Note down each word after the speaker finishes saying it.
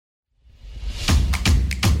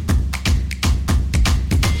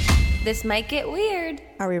This might get weird.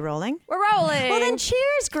 Are we rolling? We're rolling. Well, then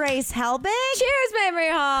cheers, Grace Helbig. Cheers, Memory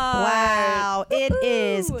Heart. Wow. It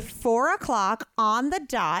is 4 o'clock on the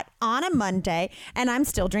dot on a Monday, and I'm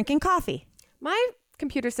still drinking coffee. My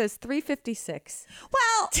computer says 3:56.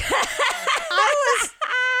 Well,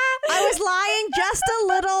 I was lying just a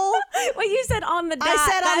little. Well, you said on the dot. I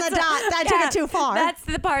said on the dot. I took it too far. That's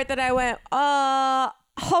the part that I went,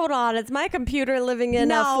 hold on. It's my computer living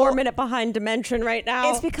in a 4-minute behind dimension right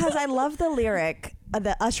now. It's because I love the lyric,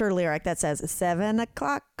 the Usher lyric that says 7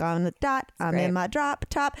 o'clock on the dot. I'm in my drop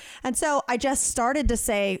top. And so I just started to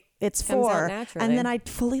say it's Comes out 4, naturally. and then I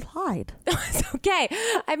fully lied. It's okay.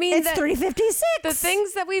 I mean, It's 3:56. The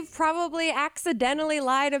things that we've probably accidentally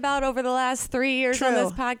lied about over the last 3 years on True.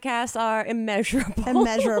 this podcast are immeasurable.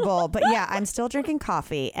 Immeasurable. But yeah, I'm still drinking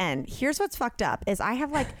coffee. And here's what's fucked up is I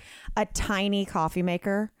have like a tiny coffee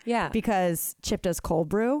maker. Yeah. Because Chip does cold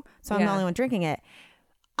brew. So I'm the Yeah. only one drinking it.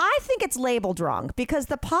 I think it's labeled wrong because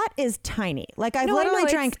the pot is tiny. Like I've No, I literally know.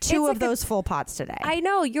 drank It's two like of those full pots today. I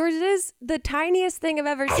know yours is the tiniest thing I've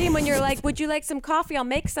ever seen. When you're like, "Would you like some coffee? I'll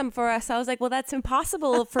make some for us." I was like, "Well, that's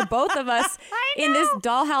impossible for both of us in this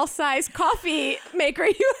dollhouse-sized coffee maker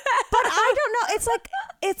you have." But I don't know.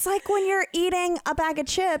 It's like when you're eating a bag of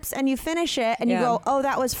chips and you finish it and you Yeah. go, "Oh,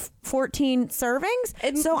 that was 14 servings."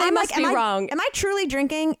 So they I'm must like, be wrong. Am I truly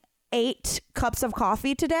drinking 8 cups of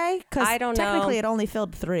coffee today? Because I don't know. technically it only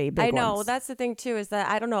filled 3 big I know. ones. That's the thing too, is that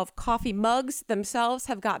I don't know if coffee mugs themselves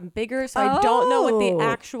have gotten bigger, so I don't know what the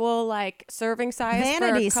actual like serving size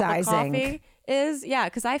Vanity for a cup sizing. of coffee is. Yeah,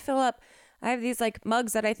 because I have these like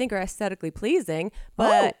mugs that I think are aesthetically pleasing,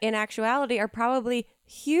 but in actuality are probably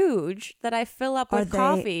huge that I fill up with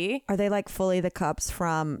coffee. Are they like fully the cups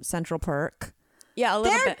from Central Perk? Yeah, a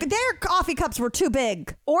little bit. Their coffee cups were too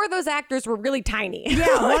big. Or those actors were really tiny.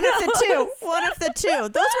 Yeah, one of the two. One of the two.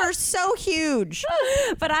 Those were so huge.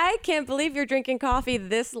 But I can't believe you're drinking coffee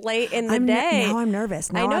this late in the day. Now I'm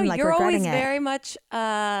nervous. Now I know I'm like you're regretting always it. very much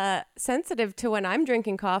sensitive to when I'm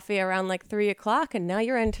drinking coffee around like 3 o'clock, and now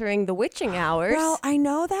you're entering the witching hours. Well, I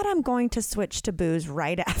know that I'm going to switch to booze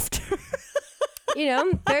right after. You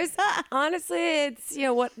know, there's honestly, it's, you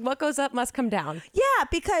know, what goes up must come down. Yeah,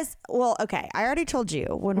 because, well, okay, I already told you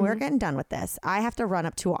when we're getting done with this, I have to run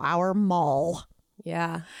up to our mall.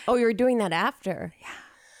 Yeah. Oh, you're doing that after. Yeah.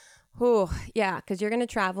 Ooh, yeah, because you're going to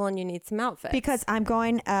travel and you need some outfits. Because I'm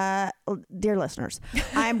going, dear listeners,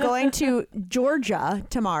 I'm going to Georgia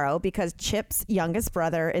tomorrow because Chip's youngest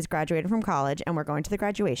brother is graduating from college and we're going to the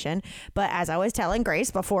graduation. But as I was telling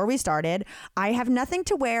Grace before we started, I have nothing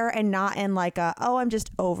to wear, and not in like I'm just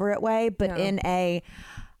over it way, but in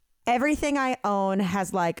everything I own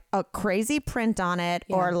has like a crazy print on it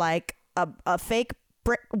or like a fake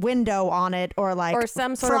brick window on it, or like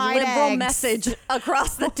some sort of liberal eggs. message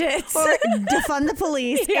across the tits, or defund the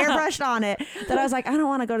police airbrushed on it, that I was like, I don't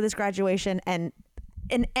want to go to this graduation and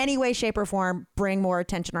in any way, shape, or form bring more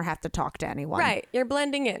attention or have to talk to anyone. Right. You're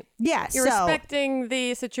blending in. Yeah. You're respecting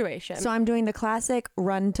the situation. So I'm doing the classic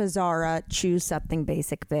run to Zara, choose something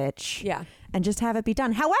basic, bitch. Yeah. And just have it be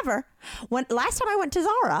done. However, last time I went to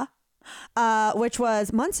Zara, which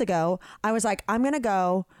was months ago, I was like, I'm going to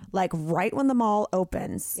go like right when the mall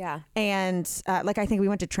opens. Yeah. And like, I think we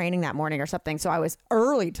went to training that morning or something. So I was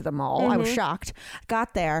early to the mall. I was shocked.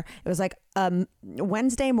 Got there. It was like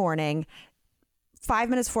Wednesday morning, 5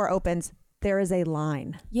 minutes before it opens, there is a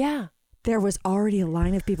line. Yeah. There was already a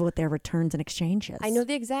line of people with their returns and exchanges. I know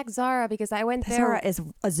the exact Zara because I went there. Zara is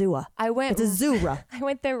Azua. It's Azura. I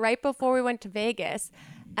went there right before we went to Vegas.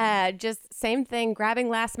 Just same thing, grabbing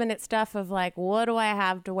last minute stuff of like, what do I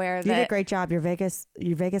have to wear? You did a great job. Your Vegas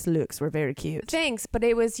looks were very cute. Thanks, but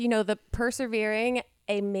it was, the persevering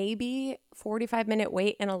a maybe 45-minute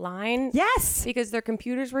wait in a line. Yes, because their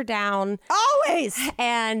computers were down. Always.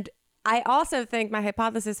 And I also think my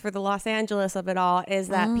hypothesis for the Los Angeles of it all is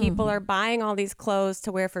that people are buying all these clothes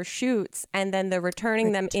to wear for shoots, and then they're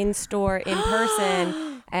returning them in store in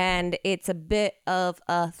person. And it's a bit of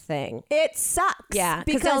a thing. It sucks. Yeah,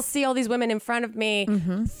 because I'll see all these women in front of me,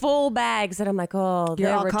 full bags, and I'm like, oh, you're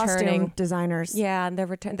they're all returning. costume designers. Yeah, and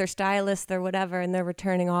they're stylists, they're whatever, and they're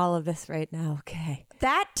returning all of this right now. Okay.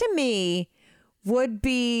 That to me would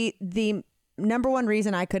be the number one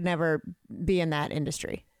reason I could never be in that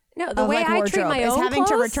industry. No, the way I treat my own having clothes,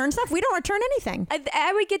 to return stuff. We don't return anything.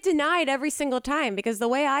 I would get denied every single time because the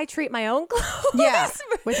way I treat my own clothes,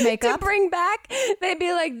 with makeup to bring back, they'd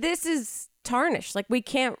be like, "This is tarnished. Like we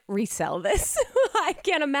can't resell this." I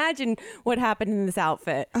can't imagine what happened in this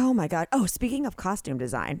outfit. Oh my god. Oh, speaking of costume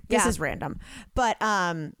design, this is random, but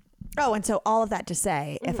Oh, and so all of that to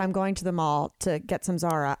say, if I'm going to the mall to get some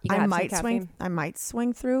Zara, I might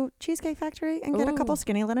swing through Cheesecake Factory and get a couple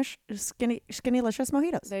Skinnylicious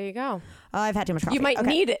mojitos. There you go. I've had too much coffee. You might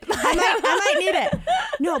need it. I might need it.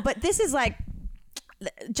 No, but this is like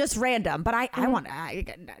just random. But I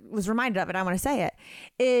was reminded of it. I want to say it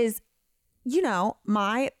is,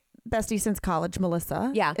 my bestie since college,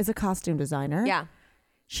 Melissa, is a costume designer. Yeah.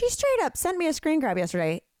 She straight up sent me a screen grab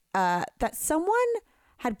yesterday that someone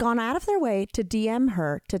had gone out of their way to DM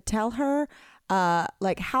her to tell her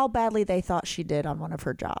like how badly they thought she did on one of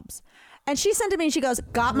her jobs. And she sent to me and she goes,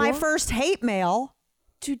 got my first hate mail.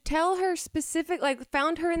 To tell her specific, like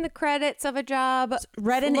found her in the credits of a job.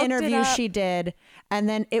 Read an interview she did. And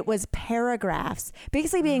then it was paragraphs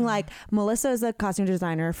basically being like, Melissa is a costume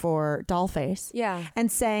designer for Dollface. Yeah.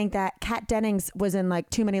 And saying that Kat Dennings was in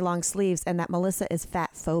like too many long sleeves and that Melissa is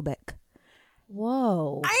fat phobic.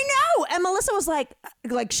 Whoa. I know. And Melissa was like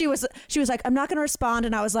she was like, I'm not going to respond.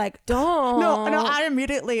 And I was like, don't. No, I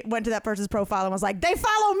immediately went to that person's profile and was like, they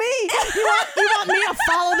follow me. You want me to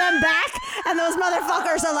follow them back? And those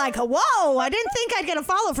motherfuckers are like, whoa, I didn't think I'd get a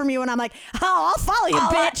follow from you. And I'm like, oh, I'll follow you,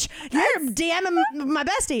 bitch. You're DMing my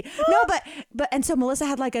bestie. No, but and so Melissa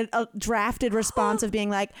had like a drafted response of being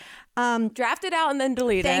like, draft it out and then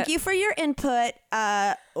delete Thank you for your input.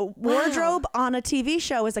 Wardrobe on a TV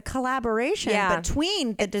show is a collaboration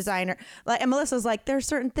between the designer. And Melissa's like, there's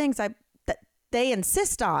certain things that they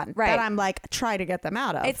insist on that I'm like, try to get them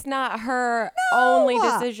out of. It's not her only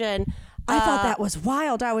decision. I thought that was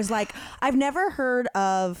wild. I was like, I've never heard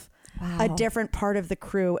of a different part of the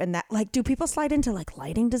crew, and that like, do people slide into like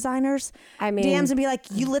lighting designers? I mean, DMs and be like,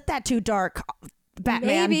 you lit that too dark,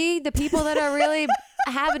 Batman. Maybe the people that are really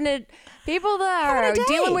people that are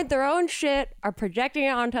dealing with their own shit are projecting it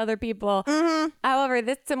onto other people. Mm-hmm. However,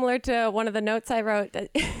 this is similar to one of the notes I wrote that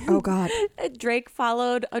that Drake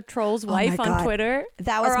followed a troll's wife on Twitter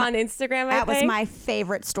on Instagram. That was my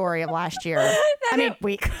favorite story of last year.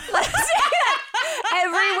 Week.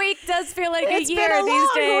 Every week does feel like a year these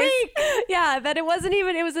days. Yeah, that it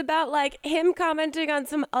was about like him commenting on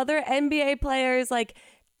some other NBA players like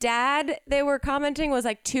dad they were commenting was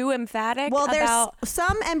like too emphatic. Well, there's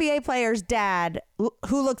some NBA player's dad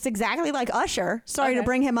who looks exactly like Usher. Sorry to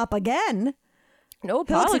bring him up again. No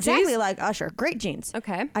apologies. Looks exactly like Usher. Great genes.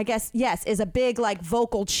 Okay. I guess, yes, is a big like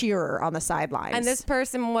vocal cheerer on the sidelines. And this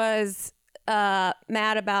person was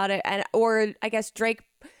mad about it. Or I guess Drake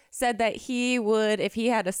said that he would, if he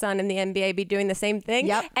had a son in the NBA, be doing the same thing.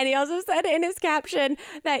 Yep. And he also said in his caption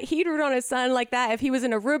that he'd root on his son like that if he was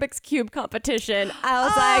in a Rubik's Cube competition. I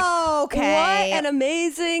was okay. What an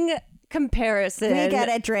amazing comparison. We get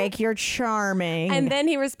it, Drake. You're charming. And then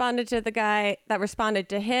he responded to the guy that responded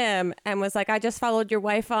to him and was like, I just followed your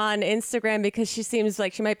wife on Instagram because she seems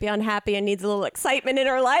like she might be unhappy and needs a little excitement in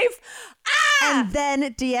her life. And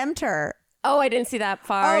then DM'd her. Oh, I didn't see that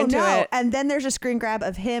far into it. And then there's a screen grab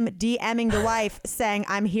of him DMing the wife saying,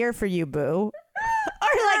 I'm here for you, boo. Or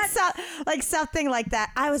like something like that.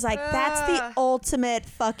 I was like, that's the ultimate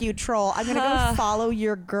fuck you troll. I'm going to go follow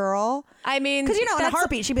your girl. I mean, because, in a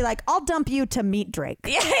heartbeat, she'd be like, I'll dump you to meet Drake.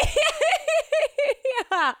 Yeah.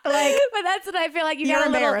 But that's what I feel like. You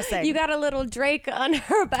got a little Drake on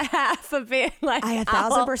her behalf of being like, I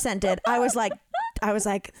 1,000% did. I was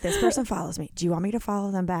like, this person follows me. Do you want me to follow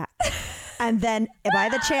them back? And then by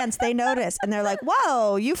the chance they notice and they're like,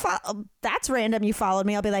 whoa, that's random. You followed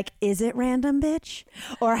me. I'll be like, is it random, bitch?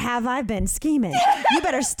 Or have I been scheming? You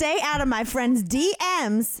better stay out of my friend's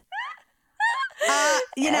DMs.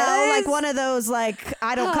 Like one of those, like,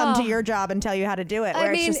 I don't come to your job and tell you how to do it.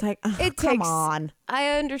 Where it's just like, come on.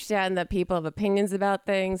 I understand that people have opinions about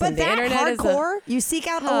things. But and the that internet hardcore, you seek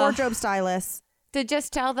out a wardrobe stylist. To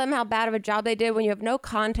just tell them how bad of a job they did when you have no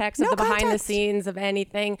context of the behind the scenes of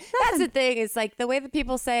anything. Nothing. That's the thing. It's like the way that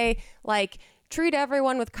people say, like, treat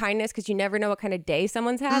everyone with kindness because you never know what kind of day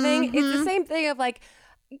someone's having. Mm-hmm. It's the same thing of like,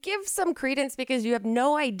 give some credence because you have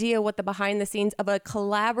no idea what the behind the scenes of a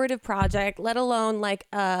collaborative project, let alone like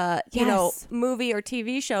movie or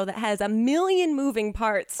TV show that has a million moving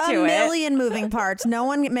parts to it. A million moving parts. No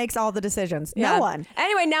one makes all the decisions. Yeah. No one.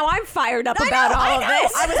 Anyway, now I'm fired up about all of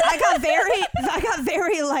this. I got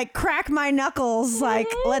very like crack my knuckles. Like,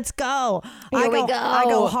 let's go. Here we go. I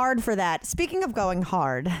go hard for that. Speaking of going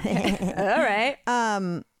hard. All right.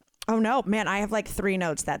 Oh no, man. I have like 3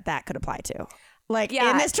 notes that could apply to. Like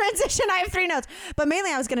in this transition, I have 3 notes. But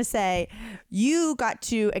mainly I was going to say, you got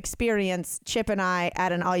to experience Chip and I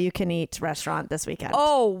at an all-you-can-eat restaurant this weekend.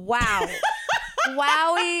 Oh, wow.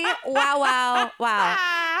 Wowie.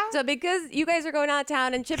 Wow. So because you guys are going out of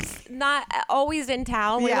town and Chip's not always in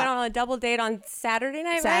town, we went on a double date on Saturday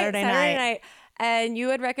night, Saturday night. and you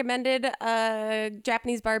had recommended a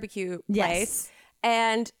Japanese barbecue place.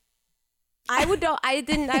 And I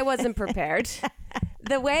wasn't prepared.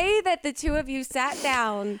 The way that the two of you sat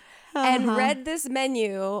down and read this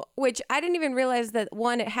menu, which I didn't even realize that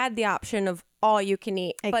it had the option of all you can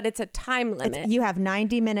eat, but it's a time limit. You have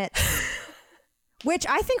 90 minutes, which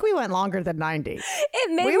I think we went longer than 90.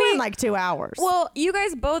 We went like 2 hours. Well, you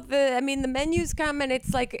guys both, the menus come and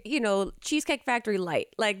it's like, Cheesecake Factory light.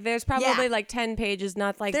 Like there's probably like 10 pages,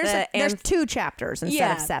 not like there's 2 chapters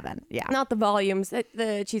instead of 7. Yeah. Not the volumes that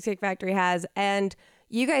the Cheesecake Factory has. And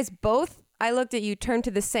you guys both, I looked at you, turned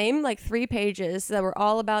to the same like 3 pages that were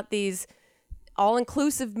all about these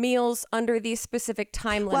all-inclusive meals under these specific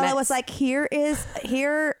time limits. Well, it was like here is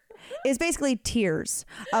basically tiers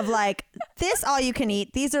of like this all you can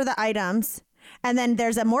eat. These are the items. And then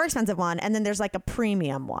there's a more expensive one. And then there's like a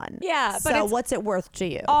premium one. Yeah. But so what's it worth to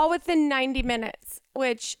you? All within 90 minutes,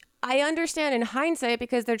 which I understand in hindsight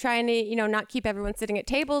because they're trying to, not keep everyone sitting at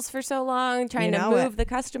tables for so long, trying to move the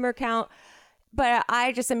customer count. But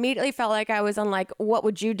I just immediately felt like I was on like, what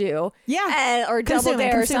would you do? Yeah. Or Double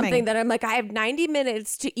Dare or something that I'm like, I have 90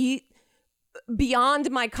 minutes to eat beyond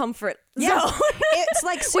my comfort zone. It's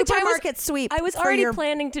like supermarket sweep. I was already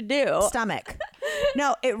planning to do. Stomach.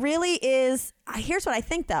 No, it really is. Here's what I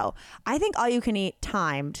think though. I think all you can eat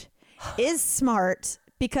timed is smart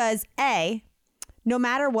because no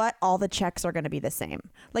matter what, all the checks are going to be the same.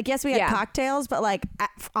 Like, yes, we had cocktails, but like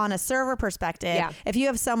on a server perspective, if you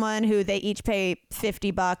have someone who they each pay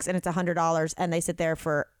 $50 and it's $100 and they sit there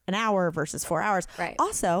for an hour versus 4 hours. Right.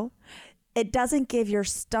 Also, it doesn't give your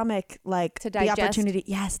stomach like the opportunity,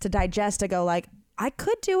 to digest, to go like, I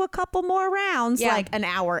could do a couple more rounds like an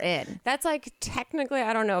hour in. That's like technically,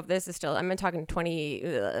 I don't know if this is still, I'm talking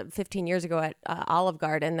 15 years ago at Olive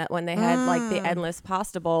Garden, that when they had like the endless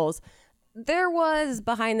pasta bowls, there was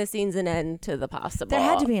behind the scenes an end to the pasta bowl. There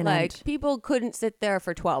had to be an end. People couldn't sit there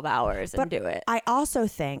for 12 hours and do it. I also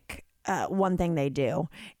think one thing they do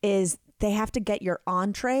is they have to get your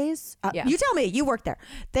entrees. You tell me, you work there.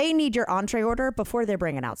 They need your entree order before they're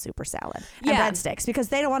bringing out super salad and breadsticks because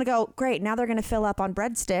they don't want to go, great, now they're going to fill up on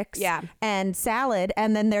breadsticks and salad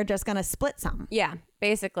and then they're just going to split some. Yeah,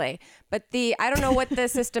 basically. But I don't know what the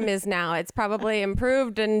system is now. It's probably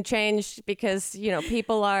improved and changed because,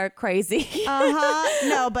 people are crazy.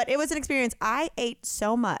 No, but it was an experience. I ate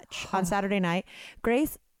so much on Saturday night.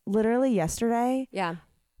 Grace, literally yesterday,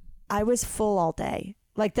 I was full all day.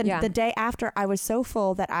 Like the day after, I was so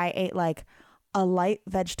full that I ate like a light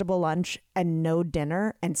vegetable lunch and no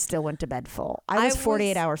dinner and still went to bed full. I was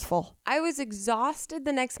 48 hours full. I was exhausted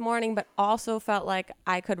the next morning, but also felt like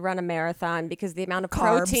I could run a marathon because the amount of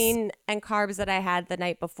protein and carbs that I had the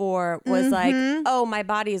night before was like, oh, my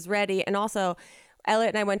body is ready. And also, Elliot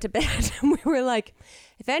and I went to bed and we were like,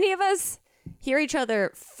 if any of us hear each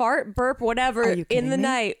other fart, burp, whatever in the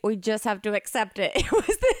night, we just have to accept it. It was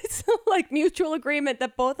this like mutual agreement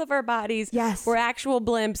that both of our bodies were actual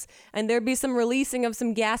blimps and there'd be some releasing of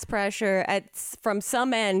some gas pressure from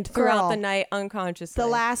some end throughout the night unconsciously. The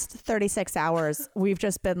last 36 hours, we've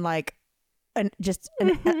just been like an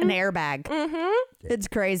airbag. It's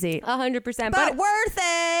crazy. 100%. But worth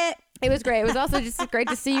it. It was great. It was also just great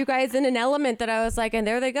to see you guys in an element that I was like, and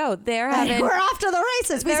there they go. We're off to the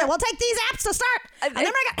races. We said, we'll take these apps to start. And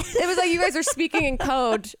then it was like you guys are speaking in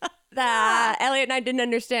code that Elliot and I didn't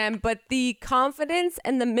understand, but the confidence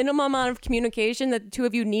and the minimum amount of communication that the two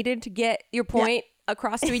of you needed to get your point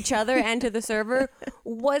across to each other and to the server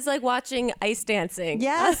was like watching ice dancing.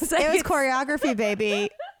 Yes, it was choreography, baby.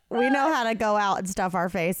 We know how to go out and stuff our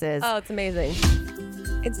faces. Oh, it's amazing.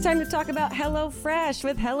 It's time to talk about HelloFresh.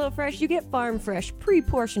 With HelloFresh, you get farm fresh,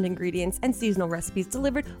 pre-portioned ingredients and seasonal recipes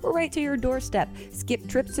delivered right to your doorstep. Skip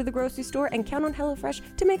trips to the grocery store and count on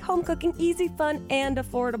HelloFresh to make home cooking easy, fun, and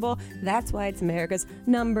affordable. That's why it's America's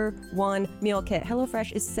 #1 meal kit.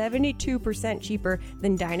 HelloFresh is 72% cheaper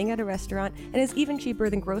than dining at a restaurant and is even cheaper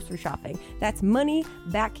than grocery shopping. That's money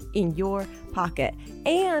back in your pocket.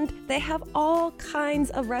 And they have all kinds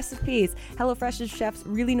of recipes. HelloFresh's chefs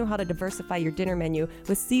really know how to diversify your dinner menu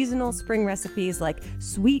with seasonal spring recipes like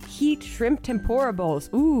sweet heat shrimp tempura bowls,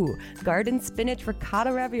 garden spinach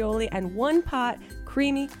ricotta ravioli, and one pot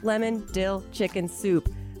creamy lemon dill chicken soup.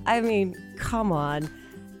 I mean, come on.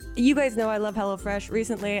 You guys know I love HelloFresh.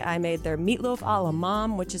 Recently, I made their meatloaf a la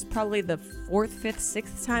mom, which is probably the 4th, 5th,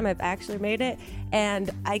 6th time I've actually made it, and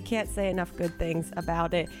I can't say enough good things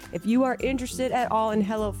about it. If you are interested at all in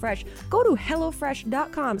HelloFresh, go to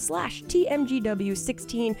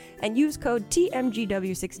HelloFresh.com/TMGW16 and use code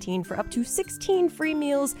TMGW16 for up to 16 free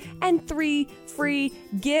meals and 3 free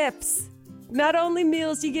gifts. Not only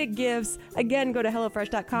meals, you get gifts. Again, go to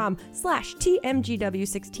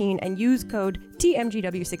HelloFresh.com/TMGW16 and use code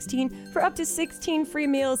TMGW16 for up to 16 free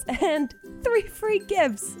meals and 3 free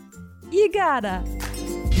gifts. You gotta.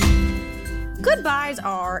 Goodbyes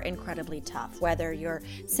are incredibly tough, whether you're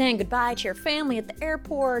saying goodbye to your family at the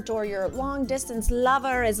airport or your long-distance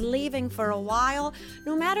lover is leaving for a while.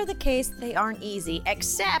 No matter the case, they aren't easy,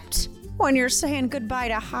 except when you're saying goodbye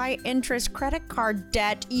to high-interest credit card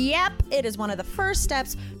debt. Yep, it is one of the first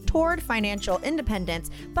steps toward financial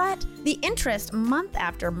independence, but the interest month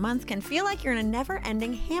after month can feel like you're in a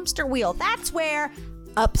never-ending hamster wheel. That's where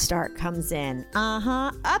Upstart comes in.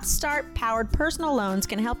 Upstart powered personal loans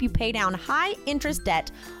can help you pay down high interest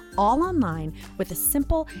debt all online with a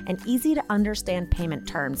simple and easy to understand payment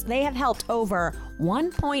terms. They have helped over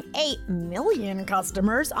 1.8 million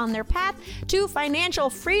customers on their path to financial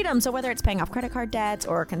freedom. So whether it's paying off credit card debts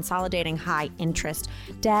or consolidating high interest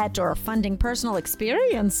debt or funding personal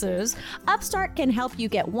experiences, Upstart can help you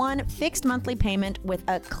get one fixed monthly payment with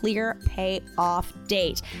a clear payoff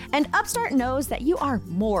date. And Upstart knows that you are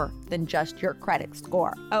more than just your credit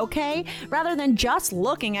score, okay? Rather than just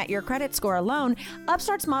looking at your credit score alone,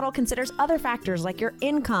 Upstart's model considers other factors like your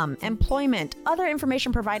income, employment, other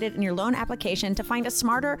information provided in your loan application to find a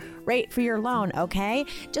smarter rate for your loan, okay?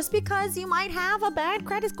 Just because you might have a bad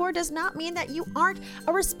credit score does not mean that you aren't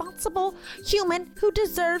a responsible human who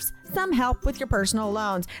deserves some help with your personal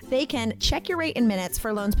loans. They can check your rate in minutes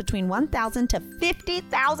for loans between $1,000 to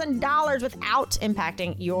 $50,000 without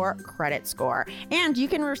impacting your credit score. And you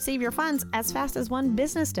can receive your funds as fast as one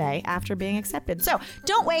business day after being accepted. So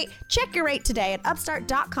don't wait. Check your rate today at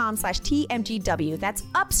upstart.com/TMGW. That's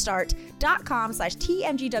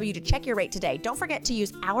upstart.com/TMGW to check your rate today. Don't forget to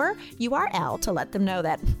use our URL to let them know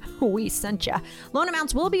that we sent you. Loan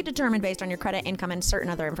amounts will be determined based on your credit, income, and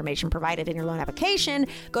certain other information provided in your loan application.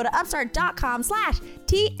 Go to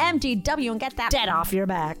upstart.com/TMGW and get that debt off your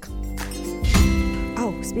back.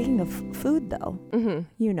 Oh, speaking of food, though,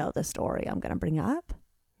 you know the story I'm going to bring up.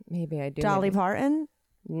 Maybe I do. Dolly Parton.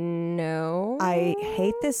 No. I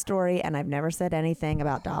hate this story, and I've never said anything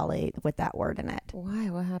about Dolly with that word in it. Why?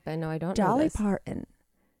 What happened? No, I don't know Dolly this. Parton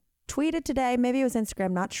tweeted today, maybe it was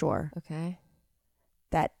Instagram, not sure, Okay.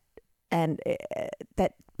 that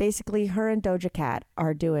basically her and Doja Cat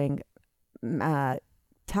are doing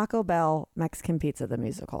Taco Bell Mexican Pizza the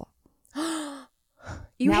musical.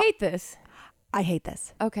 You Now- hate this. I hate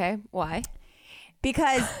this. Okay. Why?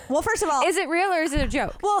 Because, well, first of all, Is it real or is it a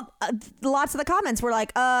joke? well, lots of the comments were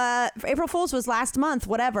like, April Fool's was last month,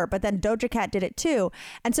 whatever. But then Doja Cat did it too.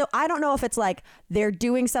 And so I don't know if it's like they're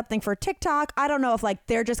doing something for TikTok. I don't know if like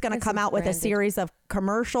they're just going to come out with a series of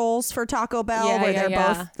commercials for Taco Bell where they're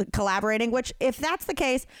both collaborating, which if that's the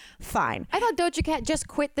case, fine. I thought Doja Cat just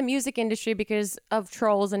quit the music industry because of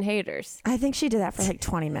trolls and haters. I think she did that for like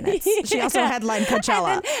 20 minutes. She also headlined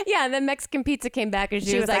Coachella. And then Mexican Pizza came back and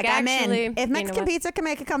She was like, I'm actually, in. If Mexican Pizza can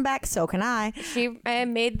make a comeback, so can I. She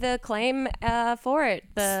made the claim for it,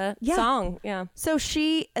 the song. Yeah. So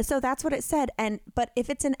that's what it said. But if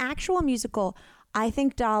it's an actual musical, I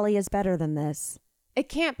think Dolly is better than this. It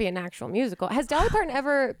can't be an actual musical. Has Dolly Parton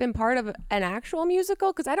ever been part of an actual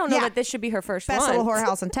musical? Because I don't know that this should be her first Best one. Little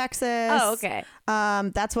Whorehouse in Texas. Oh, okay.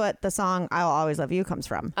 That's what the song "I'll Always Love You" comes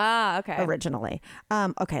from. Ah, okay. Originally.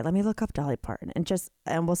 Okay, let me look up Dolly Parton and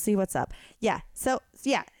we'll see what's up. Yeah. So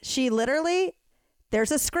she literally,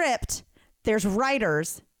 there's a script, there's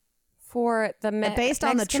writers For the based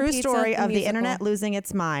on the Mexican true Pizza, story of the musical. internet losing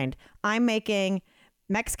its mind. I'm making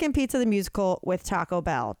Mexican Pizza the musical with Taco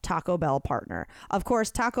Bell partner. Of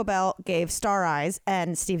course, Taco Bell gave star eyes,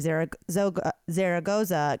 and Steve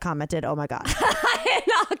Zaragoza commented, "Oh my God." In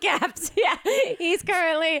all caps. Yeah. He's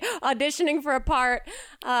currently auditioning for a part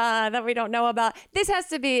that we don't know about. This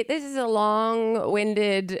is a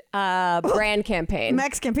long-winded brand campaign.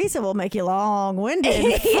 Mexican Pizza will make you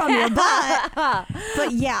long-winded from your butt.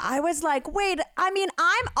 But yeah, I was like, wait, I mean,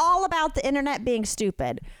 I'm all about the internet being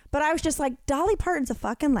stupid. But I was just like, Dolly Parton's a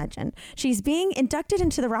fucking legend. She's being inducted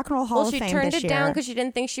into the Rock and Roll Hall of Fame this year. Well, she turned it down because she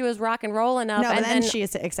didn't think she was rock and roll enough. No, and then she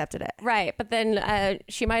accepted it. Right, but then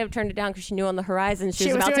she might have turned it down because she knew on the horizon she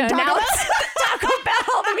was about to doing Taco announce Taco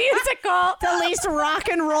Bell the musical. The least rock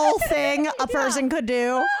and roll thing a person could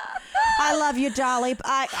do. I love you, Dolly.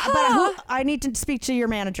 But I need to speak to your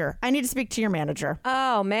manager.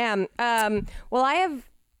 Oh, man. Well, I have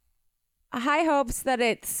high hopes that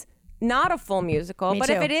it's not a full musical, but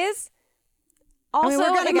if it is, also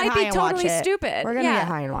it might be totally stupid. We're gonna get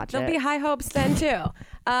high and watch it. There'll be high hopes then too.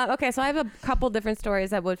 Okay, so I have a couple different stories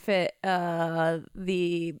that would fit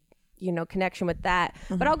the connection with that,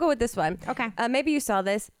 but I'll go with this one. Okay. Maybe you saw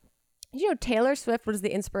this. You know, Taylor Swift was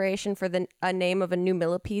the inspiration for a name of a new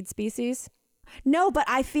millipede species. No, but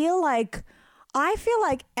I feel like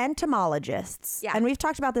entomologists, and we've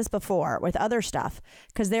talked about this before with other stuff,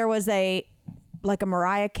 because there was a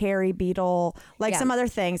Mariah Carey beetle, some other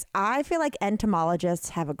things. I feel like entomologists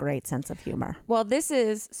have a great sense of humor. Well, this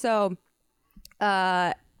is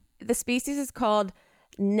the species is called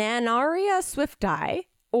Nannaria swifti,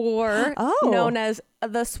 or known as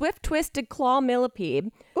the swift-twisted claw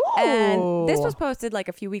millipede. Ooh. And this was posted like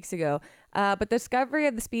a few weeks ago. But the discovery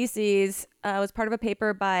of the species was part of a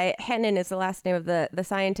paper by Hennin, is the last name of the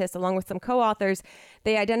scientist, along with some co-authors.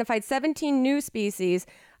 They identified 17 new species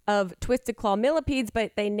of twisted claw millipedes,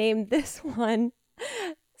 but they named this one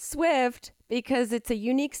Swift because it's a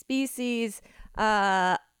unique species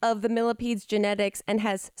of the millipede's genetics and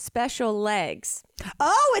has special legs.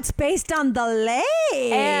 Oh, it's based on the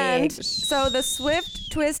legs. And so the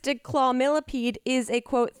swift twisted claw millipede is a,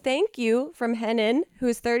 quote, thank you from Hennin, who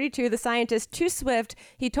is 32, the scientist, to Swift.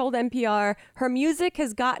 He told NPR her music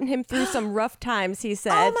has gotten him through some rough times, he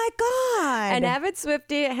said. Oh, my God. An avid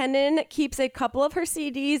Swiftie, Hennin keeps a couple of her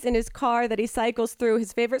CDs in his car that he cycles through.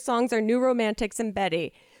 His favorite songs are New Romantics and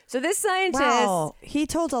Betty. So this scientist... Wow, he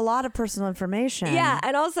told a lot of personal information. Yeah,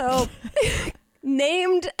 and also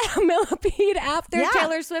named a millipede after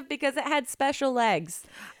Taylor Swift because it had special legs.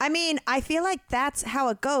 I mean, I feel like that's how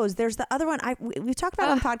it goes. There's the other one we've talked about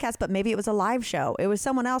on the podcast, but maybe it was a live show. It was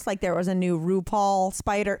someone else, like there was a new RuPaul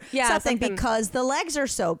spider, something because the legs are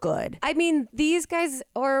so good. I mean, these guys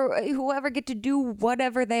or whoever get to do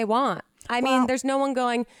whatever they want. I mean, there's no one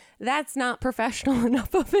going, that's not professional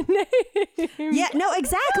enough of a name. Yeah, no,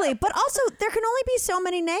 exactly. But also, there can only be so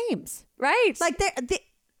many names. Right. Like,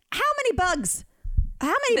 how many bugs?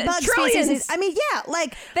 How many bug trillions. species? I mean, yeah,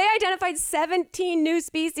 like... They identified 17 new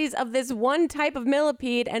species of this one type of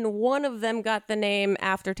millipede, and one of them got the name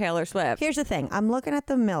after Taylor Swift. Here's the thing. I'm looking at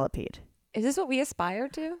the millipede. Is this what we aspire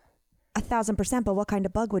to? 1,000%, but what kind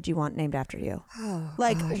of bug would you want named after you? Oh,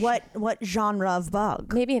 like, gosh. what genre of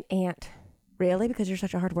bug? Maybe an ant. Really? Because you're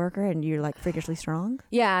such a hard worker and you're like freakishly strong?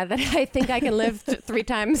 Yeah, that I think I can lift 3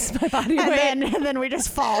 times my body weight. And then we just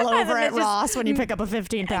fall over at Ross when you pick up a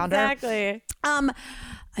 15-pounder. Exactly.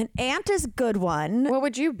 An ant is a good one. What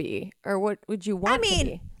would you be? Or what would you want to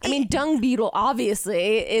be? I mean, dung beetle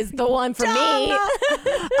obviously is the one for me.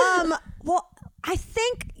 Well, I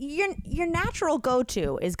think your natural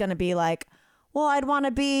go-to is going to be like, well, I'd want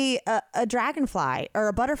to be a dragonfly or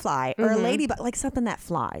a butterfly or a ladybug, like something that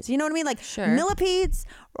flies. You know what I mean? Like millipedes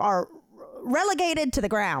are relegated to the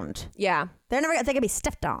ground. Yeah. They can be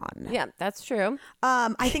stepped on. Yeah, that's true.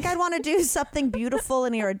 I think I'd want to do something beautiful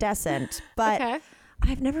and iridescent, but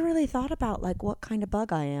I've never really thought about like what kind of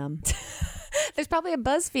bug I am. There's probably a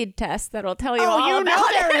BuzzFeed test that'll tell you all about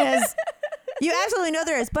it. There is. You absolutely know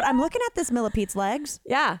there is, but I'm looking at this millipede's legs.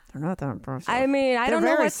 Yeah. They're not that impressive. I mean, I don't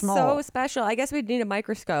know what's small. so special. I guess we'd need a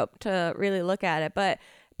microscope to really look at it, but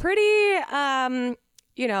pretty, I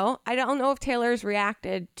don't know if Taylor's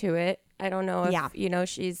reacted to it. I don't know if,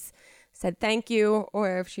 she's said thank you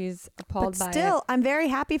or if she's appalled by it. But still, I'm very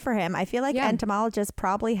happy for him. I feel like entomologists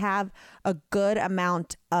probably have a good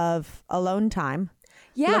amount of alone time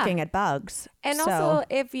looking at bugs. And also,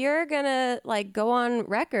 if you're going to go on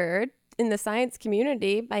record in the science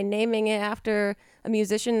community by naming it after a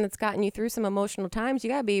musician that's gotten you through some emotional times, you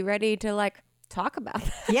gotta be ready to talk about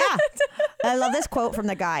that. Yeah. I love this quote from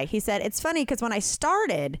the guy. He said, it's funny because when I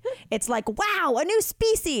started, it's like, wow, a new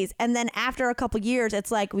species. And then after a couple years,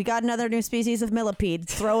 it's like, we got another new species of millipede.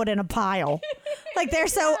 Throw it in a pile. They're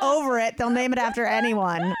so over it. They'll name it after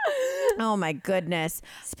anyone. Oh my goodness.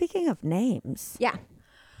 Speaking of names. Yeah.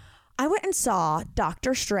 I went and saw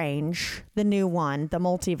Doctor Strange, the new one, the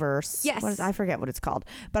multiverse. Yes. I forget what it's called.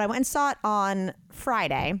 But I went and saw it on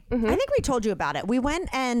Friday. I think we told you about it. We went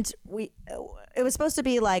and it was supposed to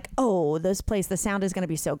be like, oh, this place, the sound is going to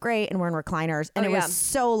be so great. And we're in recliners. And it was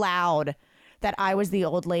so loud that I was the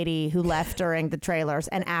old lady who left during the trailers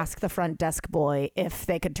and asked the front desk boy if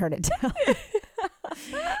they could turn it down.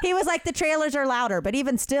 He was like, the trailers are louder. But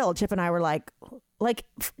even still, Chip and I were like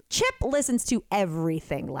Chip listens to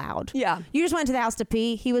everything loud. Yeah. You just went to the house to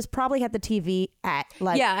pee. He was probably had the TV at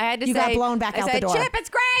I had to you got blown back out the door. Chip,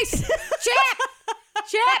 it's Grace.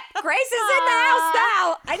 Chip, Grace is in the house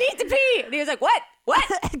now. I need to pee. And he was like, what?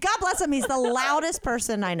 God bless him. He's the loudest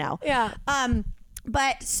person I know. Yeah.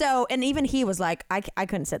 But so, and even he was like, I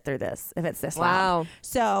couldn't sit through this if it's this loud.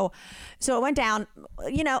 So it went down,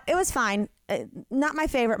 it was fine. Not my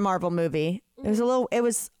favorite Marvel movie. It was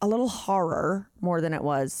a little horror more than it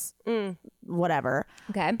was whatever.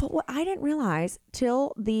 Okay. But what I didn't realize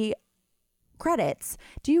till the credits,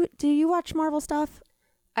 do you watch Marvel stuff?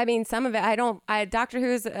 I mean, some of it, Doctor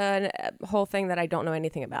Who's a whole thing that I don't know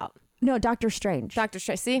anything about. No, Doctor Strange. Doctor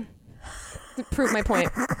Strange, see? Prove my point.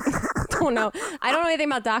 Don't know. I don't know anything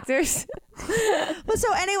about doctors. Well,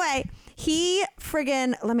 so anyway, he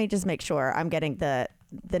friggin', let me just make sure I'm getting the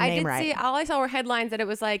name right. See, all I saw were headlines that it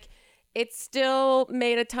was like, it still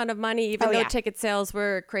made a ton of money, even though ticket sales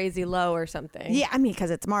were crazy low or something. Yeah, I mean,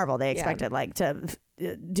 because it's Marvel. They expected like to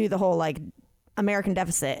do the whole like American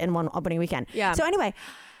deficit in one opening weekend. Yeah. So anyway,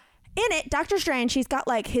 in it, Doctor Strange, he's got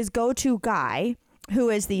like his go-to guy who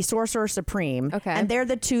is the Sorcerer Supreme. Okay. And they're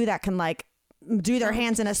the two that can like do their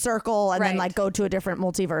hands in a circle and then like go to a different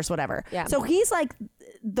multiverse, whatever. Yeah. So he's like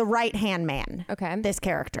the right-hand man. Okay. This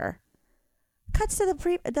character. Cuts to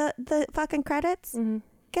the fucking credits. Mm-hmm.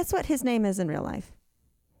 Guess what his name is in real life?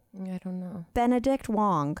 I don't know. Benedict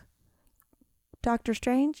Wong. Doctor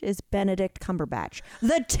Strange is Benedict Cumberbatch.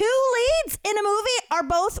 The two leads in a movie are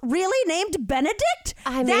both really named Benedict?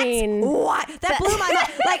 I mean... What? That blew my mind.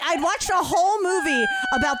 Like, I'd watched a whole movie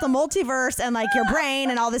about the multiverse and, like, your brain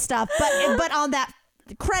and all this stuff, but on that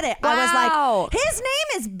credit, I was like, his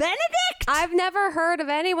name is Benedict? I've never heard of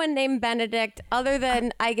anyone named Benedict other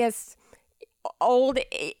than, I guess... old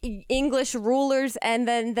English rulers and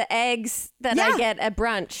then the eggs that I get at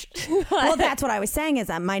brunch. Well, that's what I was saying is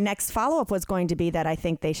that my next follow-up was going to be that I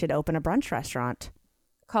think they should open a brunch restaurant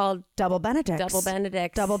called Double Benedicts. Double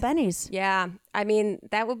Benedicts. Double Bennies. Yeah. I mean,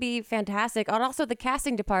 that would be fantastic. And also the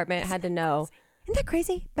casting department had to know. Isn't that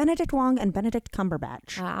crazy? Benedict Wong and Benedict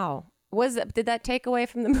Cumberbatch. Wow. Did that take away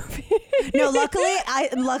from the movie? No, luckily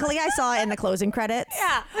I saw it in the closing credits.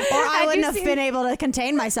 Yeah. Or I wouldn't have been able to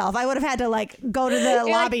contain myself. I would have had to like go to the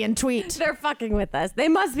lobby and tweet. They're fucking with us. They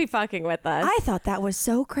must be fucking with us. I thought that was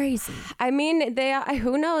so crazy. I mean,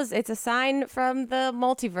 who knows? It's a sign from the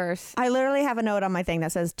multiverse. I literally have a note on my thing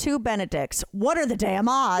that says, 2 Benedicts. What are the damn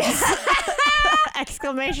odds?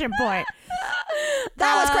 Exclamation point.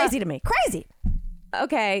 That was crazy to me. Crazy.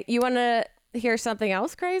 Okay. You want to hear something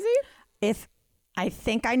else crazy? If I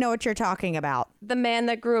think I know what you're talking about. The man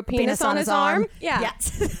that grew a penis on his arm? Yeah.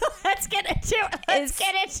 Yes. Let's get into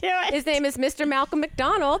it. His name is Mr. Malcolm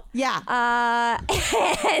McDonald. Yeah.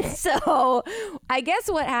 And so I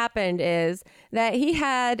guess what happened is that he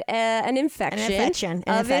had an infection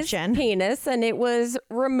of his penis and it was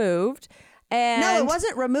removed. And no, it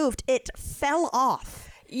wasn't removed. It fell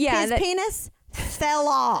off. Yeah. His penis fell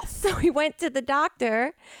off. So he went to the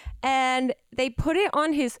doctor and they put it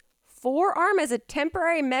on his forearm as a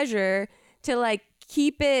temporary measure to like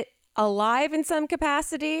keep it alive in some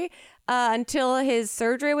capacity until his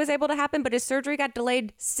surgery was able to happen. But his surgery got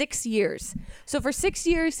delayed 6 years. So for 6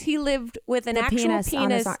 years, he lived with an actual penis on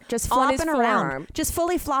his arm, just flopping around, just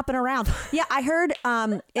fully flopping around. Yeah, I heard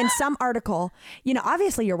in some article,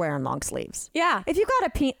 obviously you're wearing long sleeves. Yeah. If you've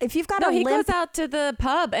got a he limp, goes out to the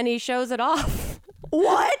pub and he shows it off.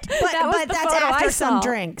 What? But that's after some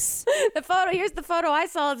drinks. Here's the photo I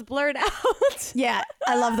saw. It's blurred out. Yeah,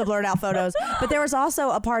 I love the blurred out photos. But there was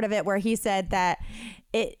also a part of it where he said that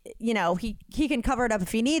he can cover it up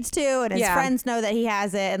if he needs to, and his friends know that he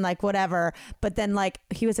has it, and like whatever. But then like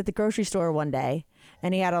he was at the grocery store one day,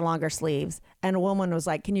 and he had on longer sleeves, and a woman was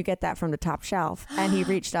like, "Can you get that from the top shelf?" And he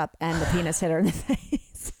reached up, and the penis hit her in the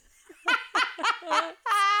face.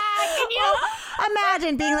 Can you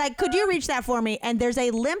imagine being like, could you reach that for me? And there's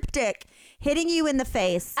a limp dick hitting you in the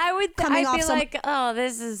face. I'd be like, oh,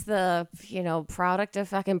 this is the, product of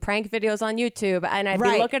fucking prank videos on YouTube. And I'd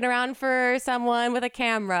be looking around for someone with a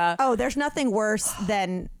camera. Oh, there's nothing worse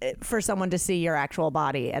than for someone to see your actual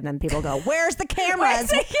body. And then people go, where's the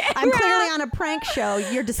cameras? I'm clearly on a prank show.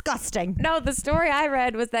 You're disgusting. No, the story I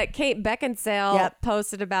read was that Kate Beckinsale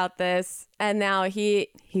posted about this. And now he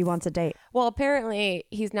wants a date. Well, apparently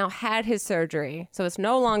he's now had his surgery. So it's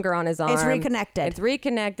no longer on his arm. It's reconnected. It's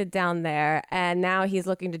reconnected down there. And now he's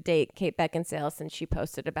looking to date Kate Beckinsale since she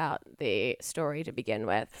posted about the story to begin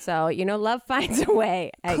with. So, love finds a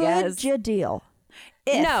way, I guess. Could you deal?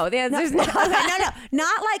 No, the answer's no. No.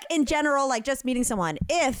 Not like in general, like just meeting someone.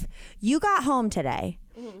 If you got home today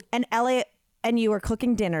and Elliot and you were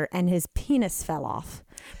cooking dinner and his penis fell off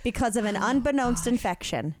because of an unbeknownst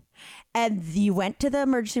infection, and you went to the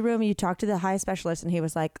emergency room, you talked to the high specialist, and he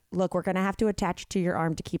was like, look, we're going to have to attach it to your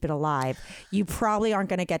arm to keep it alive. You probably aren't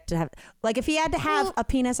going to get to have, like if he had to have a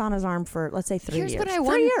penis on his arm for, let's say 3 years.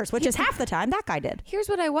 3 years, which is half the time that guy did. Here's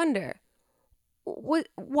what I wonder.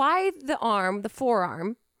 Why the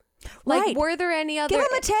forearm, Like, Right. were there any other? Give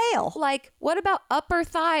him a tail. Like, what about upper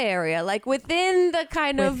thigh area? Like, within the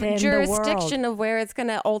kind of Within the jurisdiction of where it's going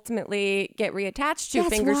to ultimately get reattached to, That's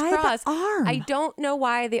fingers why the crossed. arm. I don't know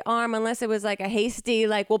why the arm, unless it was like a hasty,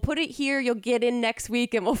 like, we'll put it here, you'll get in next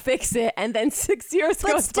week and we'll fix it. And then 6 years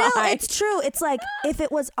But goes still, by. it's true. It's like if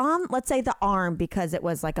it was on, let's say, the arm because it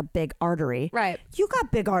was like a big artery. Right. You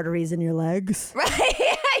got big arteries in your legs. Right.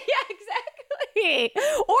 Yeah, exactly.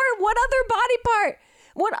 Or what other body part?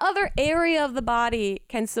 What other area of the body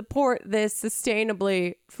can support this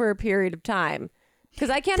sustainably for a period of time? Because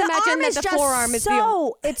I can't The imagine arm that is the just forearm is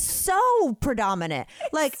it's so predominant.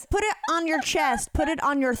 Like put it on your chest, put it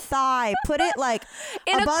on your thigh, put it like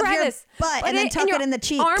in above a crevice, your butt, Put and then tuck your it in the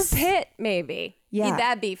cheeks. armpit, maybe. Yeah.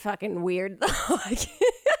 That'd be fucking weird.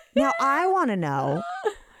 Now I want to know.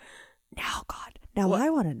 Now, God. Now I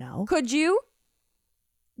want to know. Could you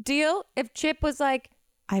deal if Chip was like,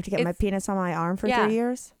 I have to get my penis on my arm for 3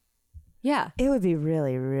 years? yeah. It would be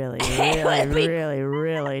really, really, It really, would be- really,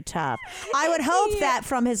 really tough. I would hope that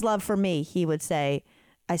from his love for me, he would say,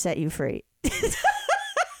 I set you free.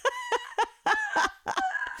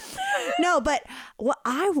 No, but what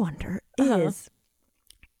I wonder is,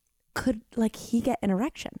 could like he get an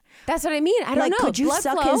erection? That's what I mean. I don't Like, know. could you Blood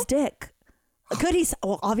suck flow? his dick? Could he?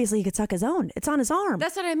 Well, obviously he could suck his own. It's on his arm.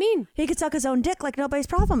 That's what I mean. He could suck his own dick like nobody's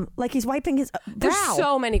problem. Like he's wiping his There's brow.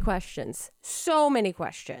 so many questions. So many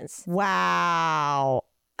questions. Wow.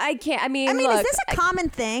 I can't. I mean, I mean, look, is this a common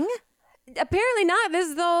thing? apparently not.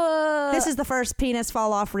 This is the first penis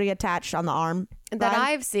fall off reattached on the arm that Rod?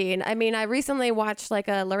 I've seen. I mean, I recently watched like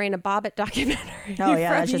a Lorena Bobbitt documentary Oh,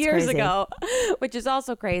 yeah, that from shit's years crazy. ago, which is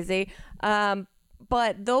also crazy. But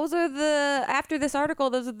those are after this article,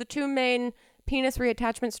 those are the two main penis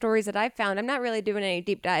reattachment stories that I've found. I'm not really doing any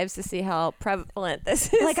deep dives to see how prevalent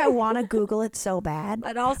this is. Like I want to Google it so bad.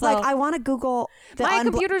 But also- like I want to Google the my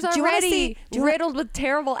computer's Do you wanna already see- do you wanna- riddled with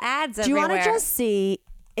terrible ads Do you everywhere. want to just see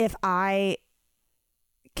if I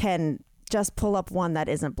can just pull up one that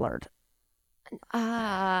isn't blurred? Wait.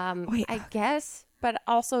 I guess, but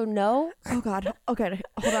also no. Oh God. Okay,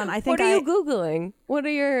 hold on. I think What are you Googling? What are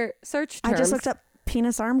your search terms? I just looked up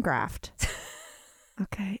penis arm graft.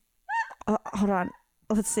 Okay. Hold on.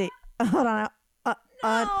 Let's see. Hold on.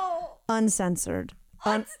 Uncensored.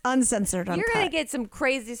 Uncensored. You're Uncut. going to get some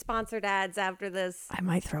crazy sponsored ads after this. I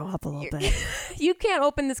might throw up a little bit. You can't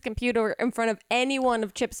open this computer in front of any one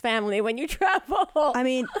of Chip's family when you travel. I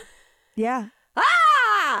mean, yeah.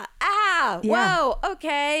 Ah! Yeah. Whoa!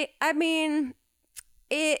 Okay. I mean,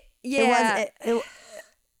 It yeah. was.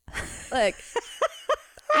 Look,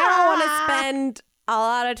 I don't want to spend a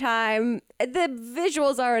lot of time. The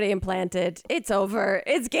visual's already implanted. It's over.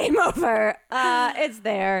 It's game over. It's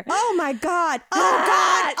there. Oh my God.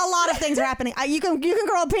 Oh God. A lot of things are happening. You can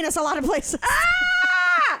grow a penis a lot of places.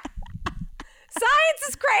 Ah! Science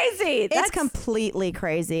is crazy. It's completely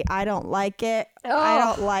crazy. I don't like it. I Oh.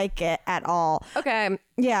 don't like it at all. Okay.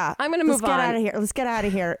 Yeah. I'm gonna Let's move get on. out of here. Let's get out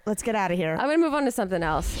of here. Let's get out of here. I'm going to move on to something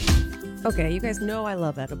else. Okay, you guys know I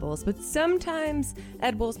love edibles, but sometimes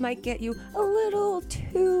edibles might get you a little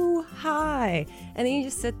too high. And then you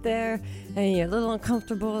just sit there and you're a little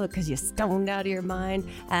uncomfortable because you're stoned out of your mind.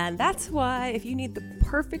 And that's why, if you need the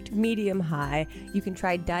perfect medium high, you can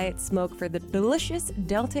try Diet Smoke for the delicious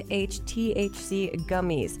Delta 8 THC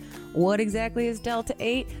gummies. What exactly is Delta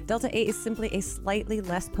 8? Delta 8 is simply a slightly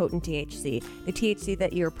less potent THC. The THC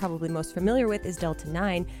that you're probably most familiar with is Delta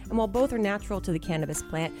 9, and while both are natural to the cannabis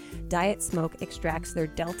plant, Diet Smoke extracts their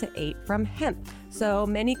Delta 8 from hemp. So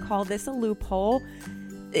many call this a loophole,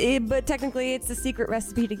 but technically it's the secret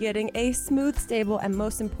recipe to getting a smooth, stable, and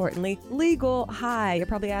most importantly, legal high. You're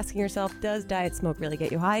probably asking yourself, does Diet Smoke really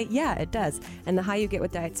get you high? Yeah, it does. And the high you get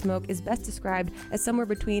with Diet Smoke is best described as somewhere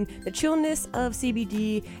between the chillness of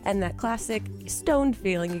CBD and that classic stoned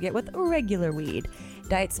feeling you get with regular weed.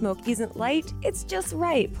 Diet Smoke isn't light, it's just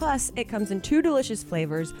right. Plus, it comes in 2 delicious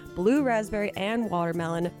flavors, blue raspberry and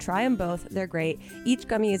watermelon. Try them both, they're great. Each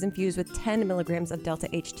gummy is infused with 10 milligrams of Delta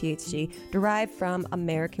 8 THC, derived from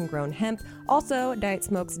American-grown hemp. Also, Diet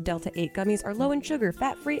Smoke's Delta 8 gummies are low in sugar,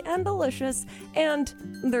 fat-free, and delicious, and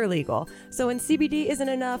they're legal. So when CBD isn't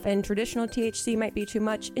enough and traditional THC might be too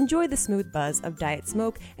much, enjoy the smooth buzz of Diet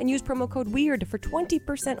Smoke and use promo code WEIRD for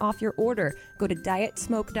 20% off your order. Go to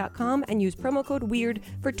dietsmoke.com and use promo code WEIRD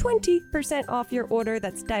for 20% off your order.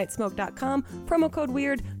 That's dietsmoke.com, promo code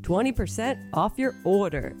WEIRD, 20% off your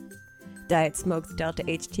order. Diet Smoke's Delta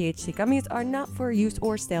 8 THC gummies are not for use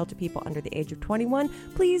or sale to people under the age of 21.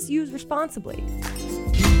 Please use responsibly.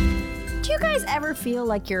 Do you guys ever feel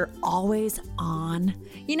like you're always on?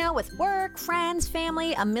 You know, with work, friends,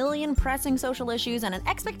 family, a million pressing social issues, and an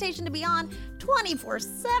expectation to be on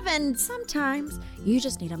 24/7. Sometimes you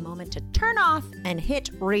just need a moment to turn off and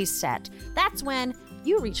hit reset. That's when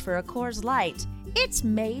you reach for a Coors Light. It's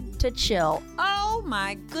made to chill. Oh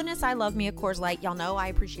my goodness, I love me a Coors Light. Y'all know I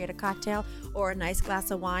appreciate a cocktail or a nice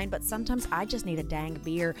glass of wine, but sometimes I just need a dang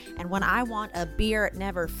beer. And when I want a beer,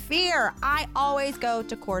 never fear, I always go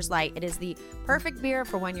to Coors Light. It is the perfect beer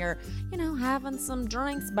for when you're, having some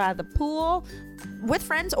drinks by the pool with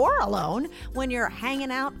friends or alone, when you're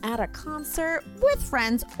hanging out at a concert with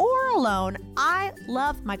friends or alone. I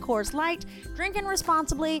love my Coors Light, drinking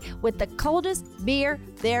responsibly with the coldest beer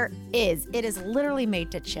there is. It is literally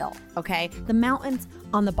made to chill, okay? The mountains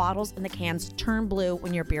on the bottles and the cans turn blue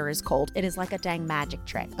when your beer is cold. It is like a dang magic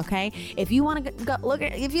trick, okay? If you want to go look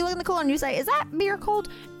if you look in the cooler and you say, "Is that beer cold?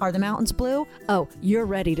 Are the mountains blue?" Oh, you're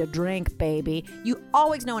ready to drink, baby. You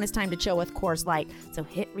always know when it's time to chill with Coors Light. So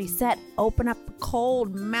hit reset, open up a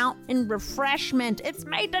cold mountain refreshment. It's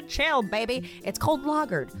made to chill, baby. It's cold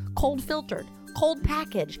lagered, cold filtered, cold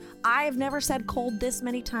package. I've never said cold this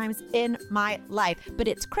many times in my life, but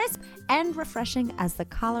it's crisp and refreshing as the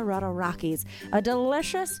Colorado Rockies. A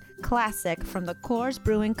delicious classic from the Coors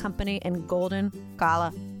Brewing Company in Golden,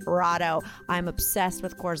 Colorado. I'm obsessed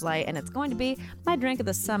with Coors Light, and it's going to be my drink of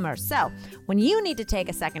the summer. So when you need to take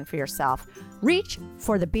a second for yourself, reach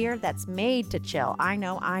for the beer that's made to chill. I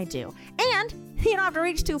know I do. And you don't have to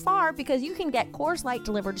reach too far, because you can get Coors Light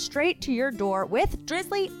delivered straight to your door with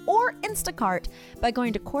Drizzly or Instacart by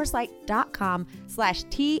going to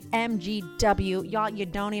CoorsLight.com/TMGW. Y'all, you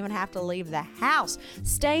don't even have to leave the house.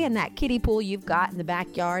 Stay in that kiddie pool you've got in the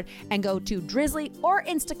backyard and go to Drizzly or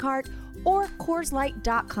Instacart or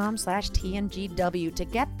CoorsLight.com/TMGW to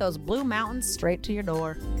get those Blue Mountains straight to your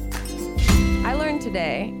door. I learned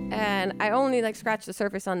today, and I only scratched the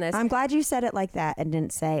surface on this. I'm glad you said it like that and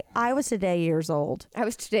didn't say, I was today years old. I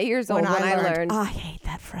was today years old when I learned. I hate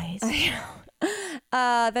that phrase.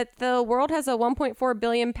 That the world has a 1.4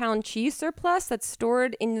 billion pound cheese surplus that's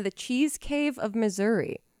stored in the Cheese Cave of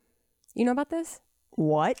Missouri. You know about this?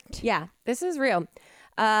 What? Yeah, this is real.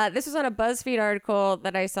 This was on a BuzzFeed article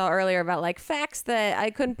that I saw earlier about facts that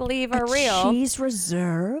I couldn't believe are real. Cheese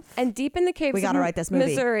reserve? And deep in the caves we got to write this movie.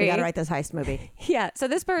 Missouri. We got to write this heist movie. Yeah. So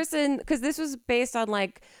this person, because this was based on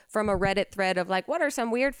from a Reddit thread of what are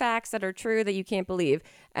some weird facts that are true that you can't believe?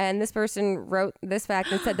 And this person wrote this fact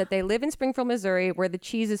and said that they live in Springfield, Missouri, where the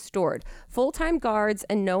cheese is stored. Full-time guards,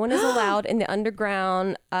 and no one is allowed in the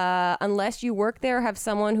underground unless you work there or have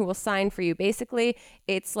someone who will sign for you. Basically,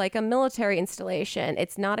 it's like a military installation.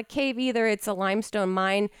 It's not a cave either. It's a limestone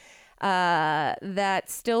mine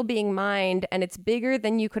that's still being mined, and it's bigger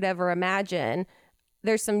than you could ever imagine.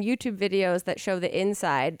 There's some YouTube videos that show the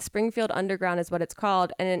inside. Springfield Underground is what it's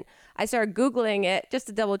called. And I started Googling it just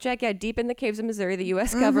to double check. Yeah, deep in the caves of Missouri, the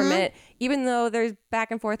U.S. government, even though there's back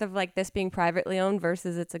and forth of this being privately owned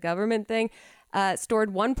versus it's a government thing,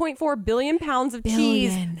 stored 1.4 billion pounds of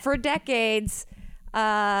cheese for decades.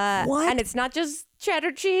 What? And it's not just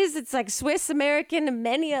cheddar cheese. It's Swiss American and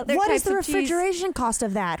many other What types is the of cheese. refrigeration cost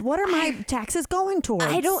of that? What are my taxes going towards?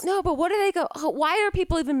 I don't know, but what do they go? Why are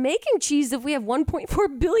people even making cheese if we have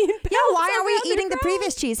 1.4 billion pounds? Yeah, why are we eating the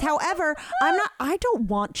previous cheese? However, I don't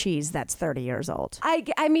want cheese that's 30 years old.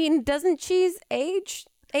 I mean, doesn't cheese age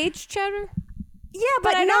cheddar? Yeah,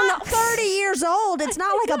 but I don't not know. 30 years old. It's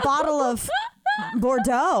not like a bottle of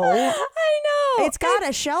Bordeaux. I know. It's got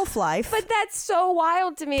a shelf life. But that's so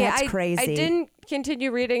wild to me. That's crazy. I didn't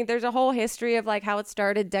continue reading. There's a whole history of how it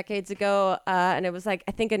started decades ago. And it was I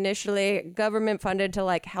think initially government funded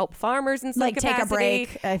to help farmers in some capacity. Take a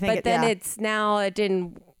break. I think but then it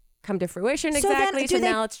didn't come to fruition exactly. So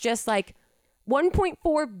now it's just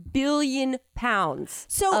 1.4 billion pounds.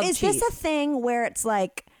 So of is cheese this a thing where it's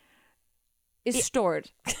is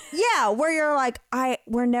stored? Yeah, where you're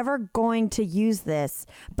we're never going to use this,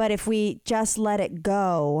 but if we just let it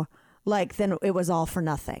go, then it was all for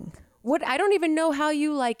nothing. What I don't even know how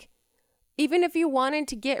you even if you wanted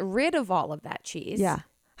to get rid of all of that cheese. Yeah.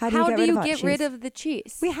 How do you get cheese? rid of the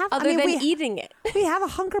cheese? We have other than eating it. We have a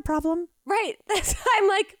hunger problem. Right. That's I'm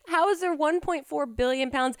how is there 1.4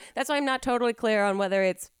 billion pounds? That's why I'm not totally clear on whether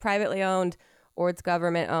it's privately owned or it's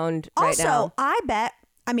government owned right now. Also, I bet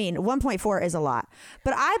 1.4 is a lot,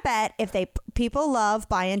 but I bet if people love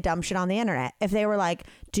buying dumb shit on the internet. If they were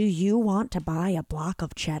do you want to buy a block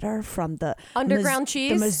of cheddar from the underground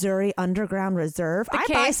cheese, the Missouri Underground Reserve? I'd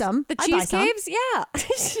buy some. The cheese caves, yeah.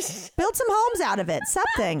 Build some homes out of it.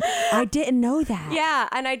 Something. I didn't know that. Yeah,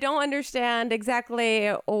 and I don't understand exactly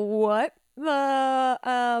what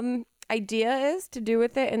the idea is to do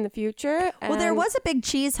with it in the future. Well, there and was a big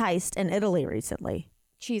cheese heist in Italy recently.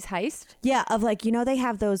 cheese heist. Yeah, of like, they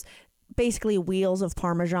have those basically wheels of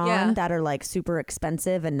Parmesan that are like super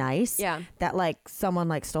expensive and nice. Yeah. That like someone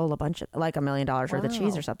like stole a bunch of like $1 million worth of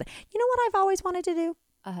cheese or something. You know what I've always wanted to do?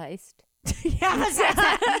 A heist.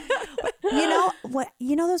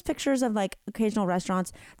 You know those pictures of like occasional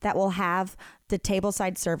restaurants that will have the table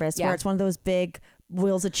side service where it's one of those big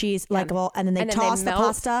wheels of cheese, and then they toss the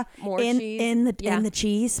pasta in the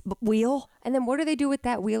cheese wheel. And then what do they do with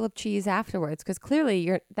that wheel of cheese afterwards? Because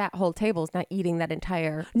clearly that whole table is not eating that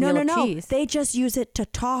entire wheel of cheese. They just use it to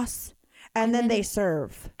toss, and then they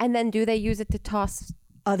serve. And then do they use it to toss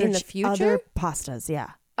in the future? Other pastas,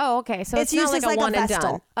 yeah. Oh, okay. So it's used not like a one and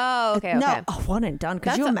done. Oh, okay. No, a one and done.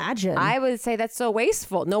 Could you imagine? I would say that's so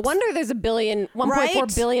wasteful. No wonder there's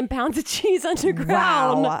 1.4 billion pounds of cheese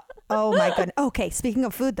underground. Wow. Oh my goodness. Okay, speaking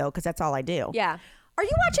of food though, because that's all I do. Yeah. Are you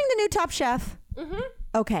watching the new Top Chef? Mm-hmm.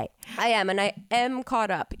 Okay. I am, and I am caught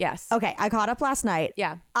up. Yes. Okay, I caught up last night.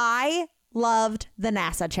 Yeah. I loved the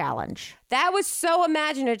NASA challenge. That was so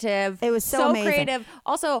imaginative. It was so amazing. Creative.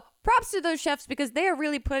 Also, props to those chefs because they are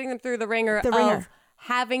really putting them through the ringer of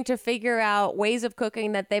having to figure out ways of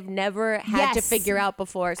cooking that they've never had to figure out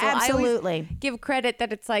before. So absolutely. I always give credit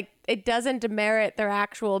that it's like it doesn't demerit their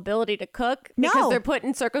actual ability to cook because they're put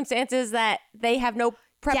in circumstances that they have no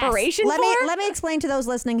preparation for. Let me explain to those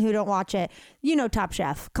listening who don't watch it. You know Top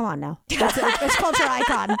Chef. Come on now. It's culture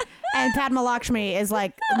icon. And Padma Lakshmi is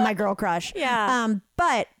like my girl crush. Yeah.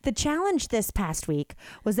 But the challenge this past week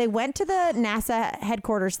was they went to the NASA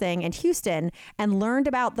headquarters thing in Houston and learned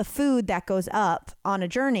about the food that goes up on a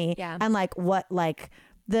journey and like what like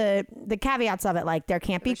the caveats of it, like there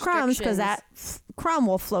can't be crumbs because that crumb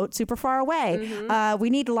will float super far away. We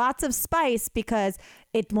need lots of spice because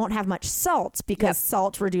it won't have much salt because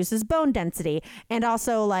salt reduces bone density. And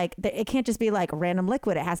also like it can't just be like random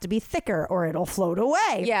liquid. It has to be thicker or it'll float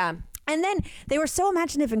away. Yeah. And then they were so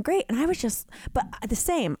imaginative and great. And I was just, but the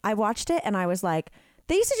same, I watched it and I was like,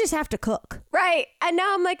 they used to just have to cook. Right. And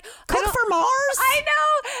now I'm like, cook for Mars? I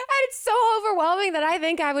know. And it's so overwhelming that I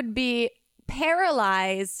think I would be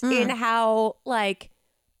paralyzed in how like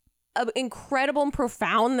incredible and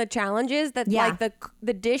profound the challenge is that like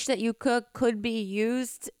the dish that you cook could be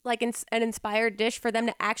used like an inspired dish for them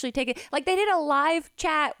to actually take it. Like they did a live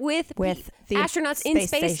chat with the astronauts in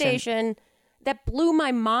space station that blew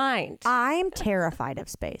my mind. I'm terrified of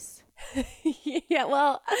space. Yeah,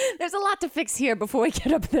 well, there's a lot to fix here before we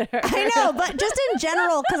get up there. I know, but just in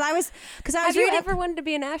general, because I was Have you ever wanted to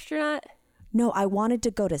be an astronaut? No, I wanted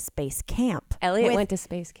to go to space camp. Elliot went to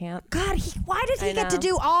space camp. God, why did he get to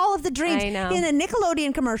do all of the dreams? I know. In a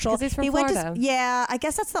Nickelodeon commercial. Because he's from Florida. I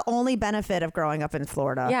guess that's the only benefit of growing up in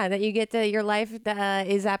Florida. Yeah, that you get to, your life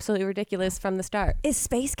is absolutely ridiculous from the start. Is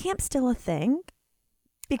space camp still a thing?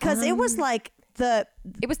 Because it was like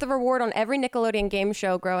it was the reward on every Nickelodeon game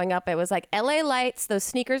show growing up. It was like LA lights, those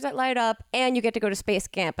sneakers that light up, and you get to go to space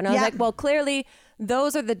camp. And I was like, well, clearly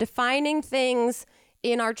those are the defining things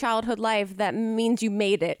in our childhood life that means you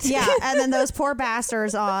made it. Yeah, and then those poor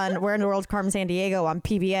bastards on Where in the World's Carmen Sandiego on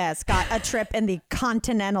PBS got a trip in the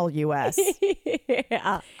continental U.S.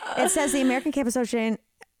 Yeah. It says the American Camp Association.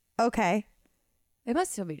 Okay. They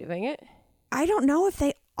must still be doing it. I don't know if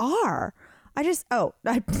they are. I just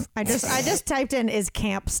typed in, is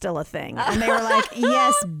camp still a thing? And they were like,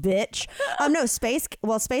 yes, bitch. No,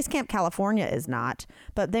 Space Camp California is not,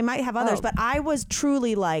 but they might have others. But I was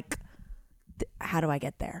truly like, how do I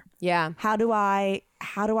get there? Yeah. How do I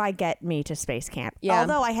get me to space camp? Yeah.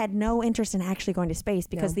 Although I had no interest in actually going to space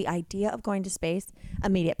because the idea of going to space,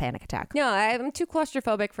 immediate panic attack. No, I'm too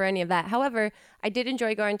claustrophobic for any of that. However, I did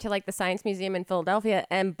enjoy going to like the Science Museum in Philadelphia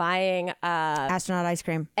and buying astronaut ice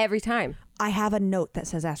cream every time. I have a note that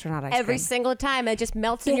says astronaut ice cream. Every single time. It just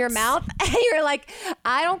melts in your mouth. And you're like,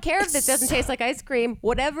 I don't care if this doesn't taste like ice cream.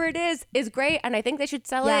 Whatever it is great. And I think they should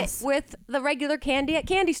sell it with the regular candy at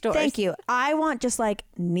candy stores. Thank you. I want just like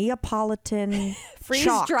Neapolitan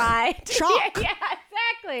freeze-dried. Chalk. Yeah,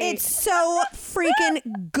 exactly. It's so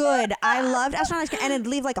freaking good. I loved astronaut ice cream. And it'd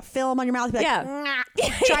leave like a film on your mouth. Like,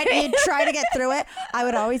 try to get through it. I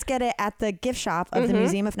would always get it at the gift shop of the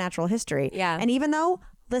Museum of Natural History. Yeah. And even though,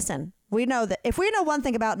 listen, we know that if we know one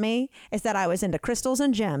thing about me, is that I was into crystals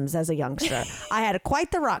and gems as a youngster. I had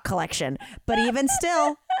quite the rock collection. But even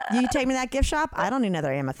still, you take me to that gift shop, I don't need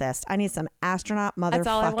another amethyst. I need some astronaut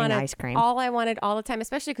motherfucking ice cream. All I wanted all the time,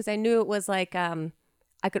 especially because I knew it was like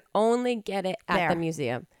I could only get it at There. the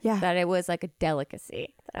museum. Yeah. That it was like a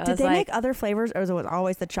delicacy. I Did was they like, make other flavors, or was it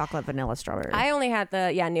always the chocolate vanilla strawberry? I only had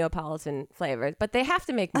the Neapolitan flavors, but they have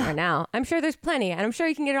to make more now. I'm sure there's plenty, and I'm sure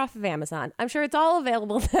you can get it off of Amazon. I'm sure it's all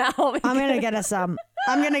available now. I'm gonna get us some.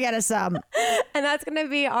 And that's gonna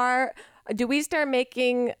be our. Do we start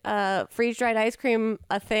making freeze dried ice cream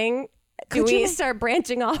a thing? Do we start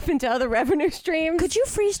branching off into other revenue streams? Could you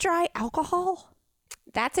freeze dry alcohol?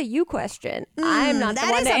 That's a you question. I'm not the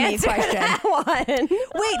that one is to a me answer question. that one.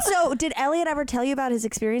 Wait, so did Elliot ever tell you about his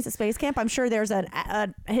experience at Space Camp? I'm sure there's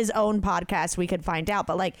his own podcast we could find out,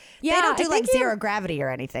 but like they don't do like zero gravity or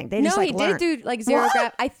anything. They just like he did do like zero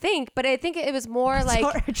gravity, I think, but I think it was more like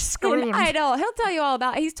Sorry, I just screamed. I know he'll tell you all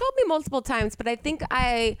about. He's told me multiple times, but I think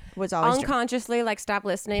I Was always unconsciously like stopped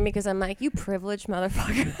listening because I'm like, you privileged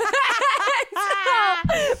motherfucker.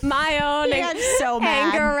 My own You got so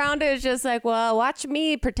mad. anger around it is just like, well, watch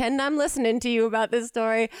me pretend I'm listening to you about this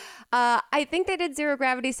story. I think they did zero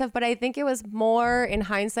gravity stuff, but I think it was more in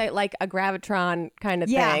hindsight like a gravitron kind of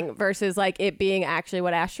thing versus like it being actually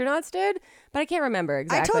what astronauts did. But I can't remember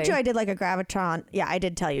exactly. I told you I did like a gravitron. Yeah, I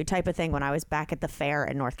did tell you type of thing when I was back at the fair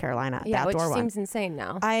in North Carolina. Yeah, the which outdoor one. seems insane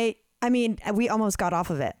now. I mean, we almost got off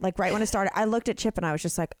of it. Like right when it started, I looked at Chip and I was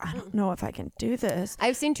just like, I don't know if I can do this.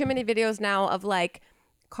 I've seen too many videos now of like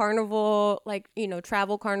carnival, like, you know,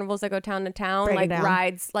 travel carnivals that go town to town, Break it like down.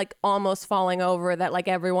 rides like almost falling over that like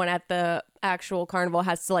everyone at the actual carnival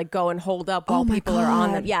has to like go and hold up while my people are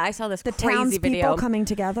on God. them. Yeah, I saw this The crazy townspeople video. coming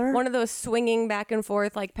together. One of those swinging back and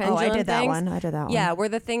forth like pendulum I did that things. one. I did that one. Yeah, where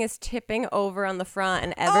the thing is tipping over on the front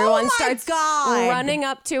and everyone my starts God. running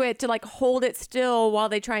up to it to like hold it still while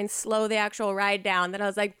they try and slow the actual ride down. Then I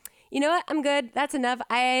was like, you know what? I'm good. That's enough.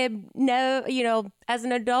 I know, you know, as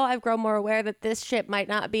an adult, I've grown more aware that this shit might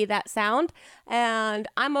not be that sound, and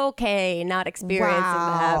I'm okay not experiencing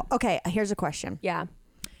that. Okay, here's a question. Yeah.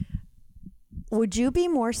 Would you be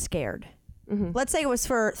more scared? Mm-hmm. Let's say it was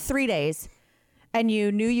for 3 days and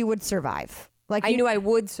you knew you would survive. Like I knew I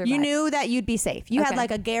would survive. You knew that you'd be safe. You had Okay.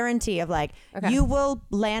 like a guarantee of like, Okay. you will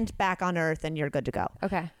land back on Earth and you're good to go.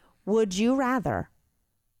 Okay. Would you rather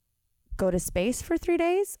go to space for 3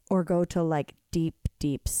 days or go to like deep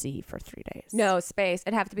sea for 3 days? No, space.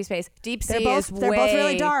 It'd have to be space. Deep sea They're is both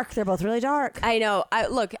really dark. They're both really dark. I know.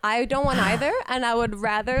 Look, I don't want either, and I would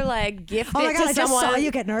rather like gift Oh it my God, to I just someone. saw you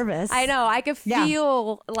get nervous. I know. I could Yeah.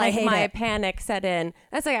 feel like hate my it. panic set in.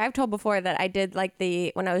 That's like I've told before that I did like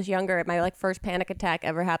when I was younger, my like first panic attack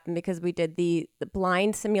ever happened because we did the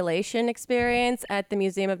blind simulation experience at the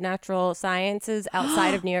Museum of Natural Sciences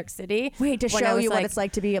outside of New York City. Wait, to when I show was, you like, what it's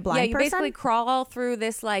like to be a blind yeah, you person? basically crawl through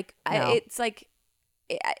this like No. it's like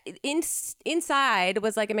inside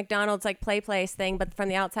was like a McDonald's like play place thing, but from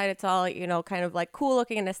the outside it's all, you know, kind of like cool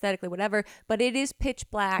looking and aesthetically whatever, but it is pitch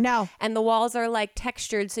black. No. And the walls are like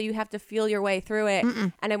textured, so you have to feel your way through it.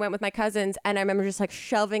 And I went with my cousins, and I remember just like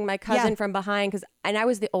shoving my cousin Yeah. from behind and I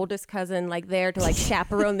was the oldest cousin, like there to like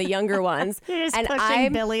chaperone the younger ones. You're just and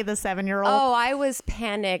pushing Billy, the 7-year-old. Oh, I was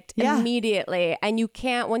panicked Yeah. immediately. And you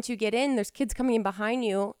can't, once you get in, there's kids coming in behind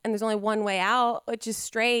you and there's only one way out, which is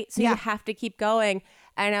straight. So Yeah. you have to keep going.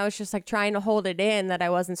 And I was just like trying to hold it in that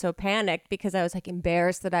I wasn't so panicked because I was like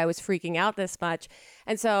embarrassed that I was freaking out this much.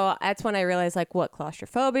 And so that's when I realized like what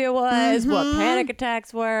claustrophobia was, what panic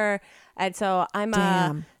attacks were. And so I'm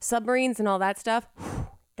Damn. submarines and all that stuff.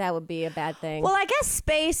 That would be a bad thing. Well, I guess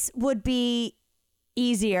space would be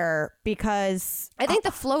easier because I think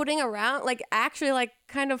the floating around, like actually like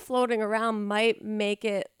kind of floating around might make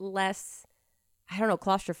it less, I don't know,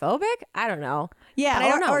 claustrophobic? I don't know. yeah, But I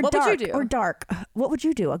don't know. or What dark, would you do? Or dark. What would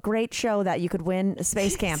you do? A great show that you could win a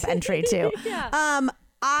space camp entry to. Yeah.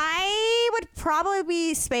 I would probably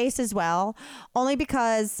be space as well, only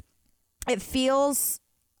because it feels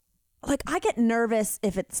like I get nervous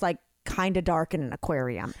if it's like kind of dark in an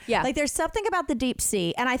aquarium. Yeah. Like there's something about the deep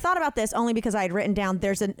sea. And I thought about this only because I had written down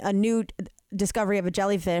there's a new discovery of a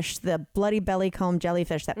jellyfish, the bloody bellycomb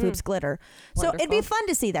jellyfish that poops glitter. So it'd be Wonderful. fun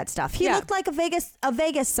to see that stuff. He Yeah. looked like a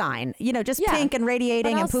Vegas sign, you know, just Yeah. pink and radiating But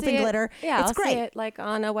and I'll pooping see it- glitter. Yeah, It's I'll great. see it like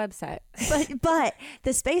on a website. But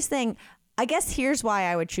the space thing, I guess here's why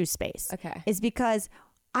I would choose space. Okay. Is because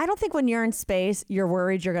I don't think when you're in space, you're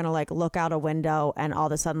worried you're going to like look out a window and all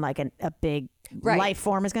of a sudden like a big Right. life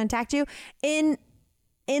form is going to attack you. In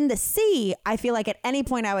the sea, I feel like at any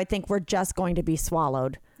point I would think we're just going to be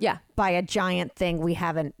swallowed Yeah. by a giant thing we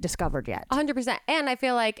haven't discovered yet. 100%. And I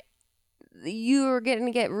feel like you're going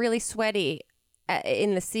to get really sweaty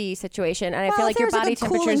in the sea situation, and I feel Well, like your there's, like, body a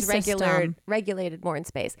temperature cooling is system. regulated more in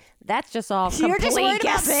space. That's just all You're complete just worried about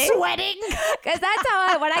guessing. sweating. Because that's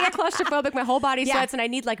how when I get claustrophobic, my whole body Yeah. sweats, and I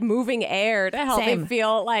need like moving air to help Same. me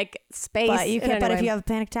feel like space. But you can't. But if Anyway. you have a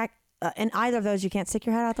panic attack in either of those, you can't stick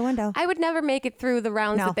your head out the window. I would never make it through the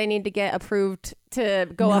rounds No. that they need to get approved to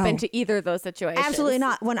go up No. into either of those situations. Absolutely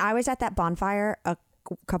not. When I was at that bonfire a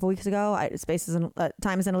couple weeks ago,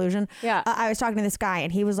 time is an illusion. Yeah. I was talking to this guy,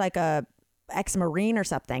 and he was like a ex-Marine or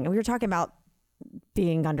something, and we were talking about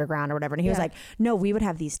being underground or whatever. And he was Yeah. like, "No, we would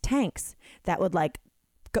have these tanks that would like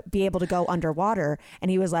be able to go underwater." And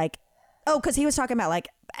he was like, "Oh, because he was talking about like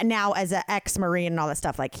now as an ex-Marine and all that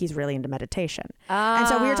stuff. Like he's really into meditation." And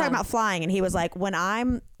so we were talking about flying, and he was like, "When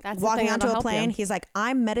I'm That's the walking thing onto that'll a help plane, you. he's like,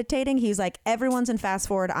 I'm meditating. He's like, everyone's in fast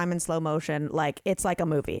forward. I'm in slow motion. Like it's like a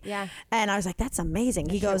movie." Yeah. And I was like, "That's amazing."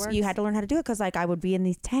 He goes, works. "You had to learn how to do it because like I would be in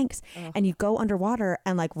these tanks and you go underwater,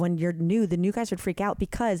 and like when you're new, the new guys would freak out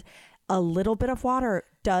because a little bit of water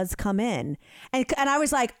does come in." And I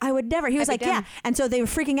was like, "I would never." He was like, "Yeah." And so they were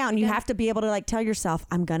freaking out, and you have to be able to like tell yourself,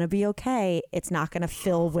 "I'm going to be okay. It's not going to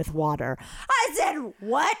fill with water." I said,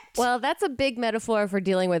 "What?" Well, that's a big metaphor for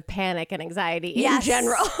dealing with panic and anxiety in Yes,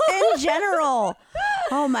 general. in general.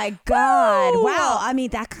 Oh my God. Wow. I mean,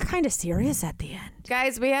 that got kind of serious at the end.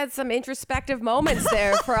 Guys, we had some introspective moments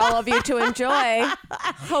there for all of you to enjoy.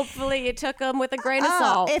 Hopefully you took them with a grain of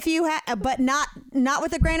salt. If you but not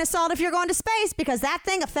with a grain of salt if you're going to space, because that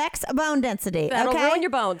thing affects bone density. That'll okay? ruin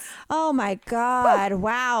your bones. Oh my God.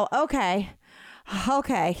 Wow. Okay.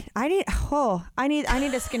 I need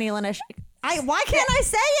a skinny linish. Why can't I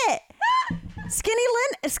say it?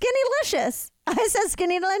 Skinny-licious. I said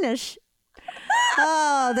skinny linish.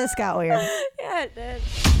 Oh, this got weird. Yeah, it did.